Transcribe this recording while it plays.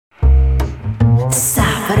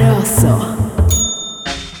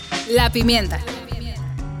La pimienta.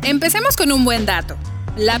 Empecemos con un buen dato.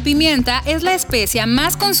 La pimienta es la especia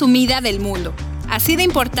más consumida del mundo. Así de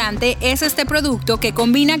importante es este producto que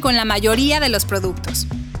combina con la mayoría de los productos.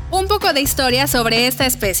 Un poco de historia sobre esta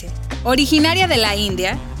especie. Originaria de la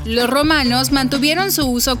India, los romanos mantuvieron su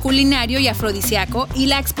uso culinario y afrodisíaco y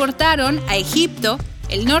la exportaron a Egipto,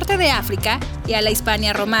 el norte de África y a la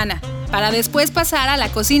Hispania romana, para después pasar a la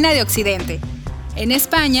cocina de Occidente. En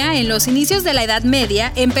España, en los inicios de la Edad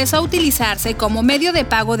Media, empezó a utilizarse como medio de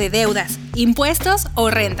pago de deudas, impuestos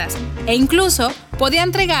o rentas, e incluso podía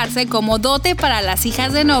entregarse como dote para las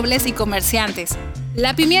hijas de nobles y comerciantes.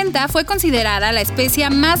 La pimienta fue considerada la especia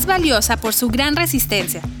más valiosa por su gran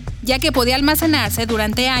resistencia, ya que podía almacenarse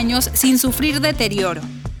durante años sin sufrir deterioro.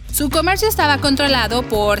 Su comercio estaba controlado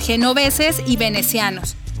por genoveses y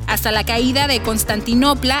venecianos, hasta la caída de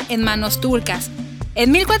Constantinopla en manos turcas. En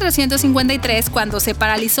 1453, cuando se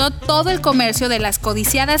paralizó todo el comercio de las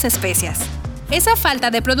codiciadas especias. Esa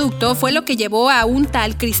falta de producto fue lo que llevó a un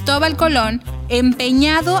tal Cristóbal Colón,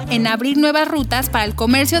 empeñado en abrir nuevas rutas para el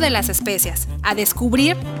comercio de las especias, a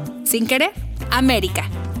descubrir, sin querer, América.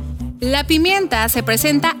 La pimienta se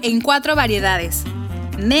presenta en 4 variedades: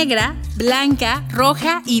 negra, blanca,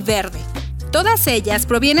 roja y verde. Todas ellas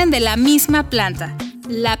provienen de la misma planta,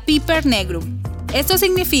 la Piper negrum. Esto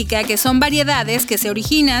significa que son variedades que se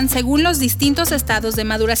originan según los distintos estados de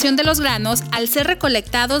maduración de los granos al ser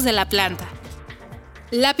recolectados de la planta.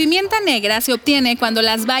 La pimienta negra se obtiene cuando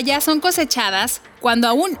las bayas son cosechadas, cuando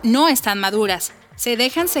aún no están maduras. Se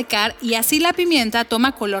dejan secar y así la pimienta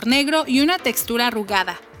toma color negro y una textura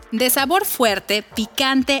arrugada. De sabor fuerte,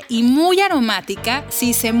 picante y muy aromática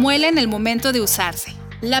si se muele en el momento de usarse.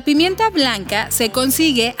 La pimienta blanca se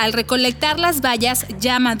consigue al recolectar las bayas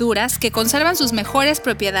ya maduras que conservan sus mejores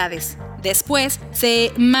propiedades. Después,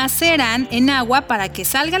 se maceran en agua para que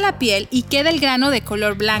salga la piel y quede el grano de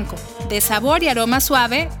color blanco, de sabor y aroma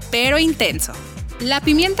suave, pero intenso. La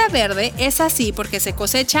pimienta verde es así porque se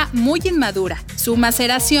cosecha muy inmadura. Su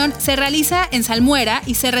maceración se realiza en salmuera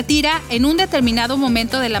y se retira en un determinado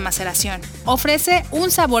momento de la maceración. Ofrece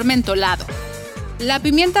un sabor mentolado. La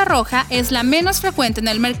pimienta roja es la menos frecuente en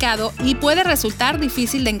el mercado y puede resultar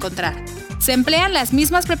difícil de encontrar. Se emplean las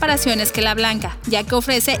mismas preparaciones que la blanca, ya que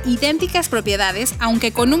ofrece idénticas propiedades,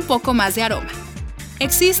 aunque con un poco más de aroma.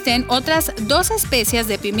 Existen otras 2 especies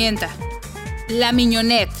de pimienta. La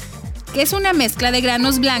mignonette, que es una mezcla de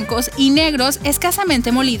granos blancos y negros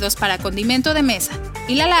escasamente molidos para condimento de mesa,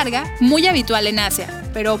 y la larga, muy habitual en Asia,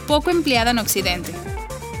 pero poco empleada en Occidente.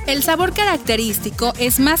 El sabor característico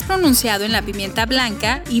es más pronunciado en la pimienta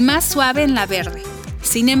blanca y más suave en la verde.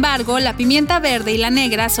 Sin embargo, la pimienta verde y la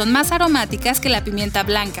negra son más aromáticas que la pimienta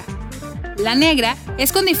blanca. La negra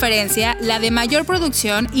es con diferencia la de mayor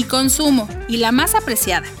producción y consumo y la más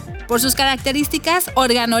apreciada, por sus características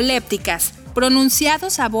organolépticas, pronunciado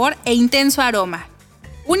sabor e intenso aroma.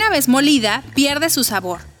 Una vez molida, pierde su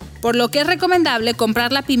sabor, por lo que es recomendable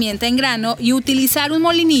comprar la pimienta en grano y utilizar un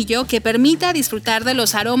molinillo que permita disfrutar de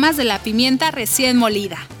los aromas de la pimienta recién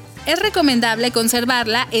molida. Es recomendable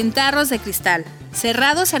conservarla en tarros de cristal,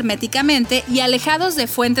 cerrados herméticamente y alejados de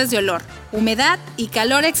fuentes de olor, humedad y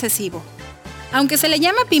calor excesivo. Aunque se le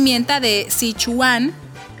llama pimienta de Sichuan,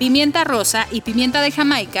 pimienta rosa y pimienta de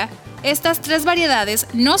Jamaica, estas 3 variedades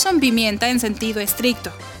no son pimienta en sentido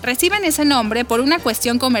estricto. Reciben ese nombre por una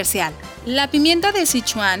cuestión comercial. La pimienta de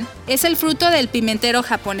Sichuan es el fruto del pimentero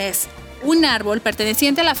japonés, un árbol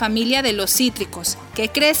perteneciente a la familia de los cítricos, que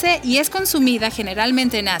crece y es consumida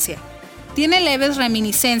generalmente en Asia. Tiene leves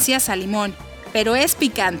reminiscencias a limón, pero es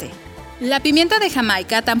picante. La pimienta de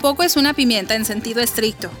Jamaica tampoco es una pimienta en sentido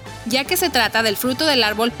estricto, ya que se trata del fruto del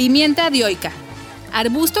árbol pimienta dioica,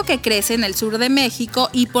 arbusto que crece en el sur de México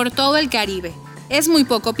y por todo el Caribe. Es muy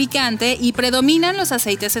poco picante y predominan los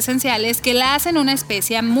aceites esenciales que la hacen una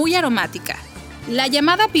especia muy aromática. La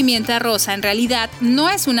llamada pimienta rosa en realidad no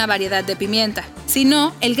es una variedad de pimienta,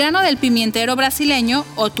 sino el grano del pimientero brasileño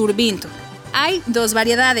o turbinto. Hay 2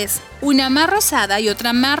 variedades, una más rosada y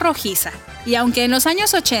otra más rojiza. Y aunque en los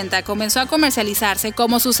años 80 comenzó a comercializarse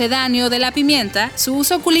como sucedáneo de la pimienta, su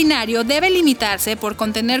uso culinario debe limitarse por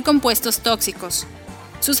contener compuestos tóxicos.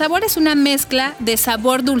 Su sabor es una mezcla de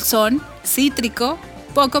sabor dulzón, cítrico,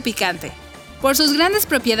 poco picante. Por sus grandes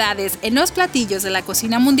propiedades en los platillos de la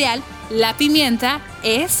cocina mundial, la pimienta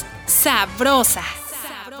es sabrosa.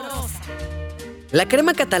 La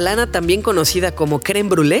crema catalana, también conocida como crème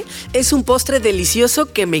brûlée, es un postre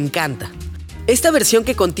delicioso que me encanta. Esta versión,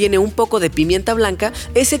 que contiene un poco de pimienta blanca,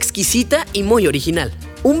 es exquisita y muy original.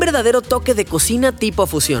 Un verdadero toque de cocina tipo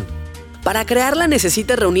fusión. Para crearla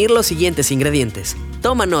necesitas reunir los siguientes ingredientes.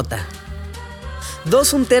 Toma nota.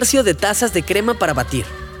 2 1/3 de tazas de crema para batir.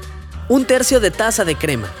 1/3 de taza de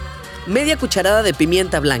crema, media cucharada de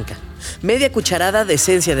pimienta blanca, media cucharada de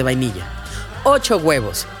esencia de vainilla, 8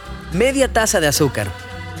 huevos, media taza de azúcar,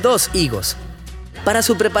 2 higos. Para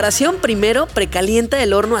su preparación, primero precalienta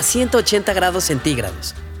el horno a 180 grados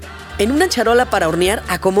centígrados. En una charola para hornear,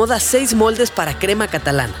 acomoda 6 moldes para crema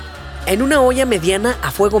catalana. En una olla mediana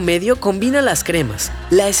a fuego medio, combina las cremas,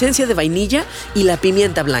 la esencia de vainilla y la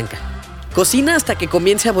pimienta blanca. Cocina hasta que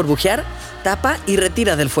comience a burbujear, tapa y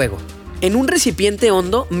retira del fuego. En un recipiente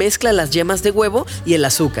hondo, mezcla las yemas de huevo y el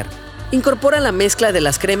azúcar. Incorpora la mezcla de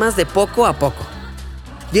las cremas de poco a poco.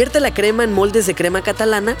 Vierte la crema en moldes de crema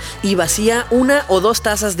catalana y vacía 1 o 2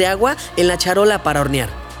 tazas de agua en la charola para hornear.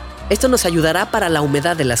 Esto nos ayudará para la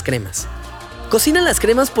humedad de las cremas. Cocina las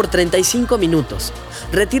cremas por 35 minutos.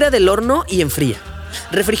 Retira del horno y enfría,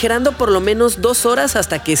 refrigerando por lo menos 2 horas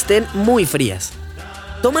hasta que estén muy frías.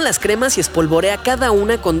 Toma las cremas y espolvorea cada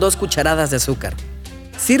una con 2 cucharadas de azúcar.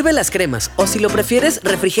 Sirve las cremas o, si lo prefieres,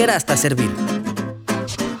 refrigera hasta servir.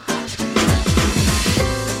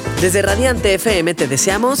 Desde Radiante FM te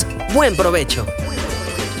deseamos buen provecho.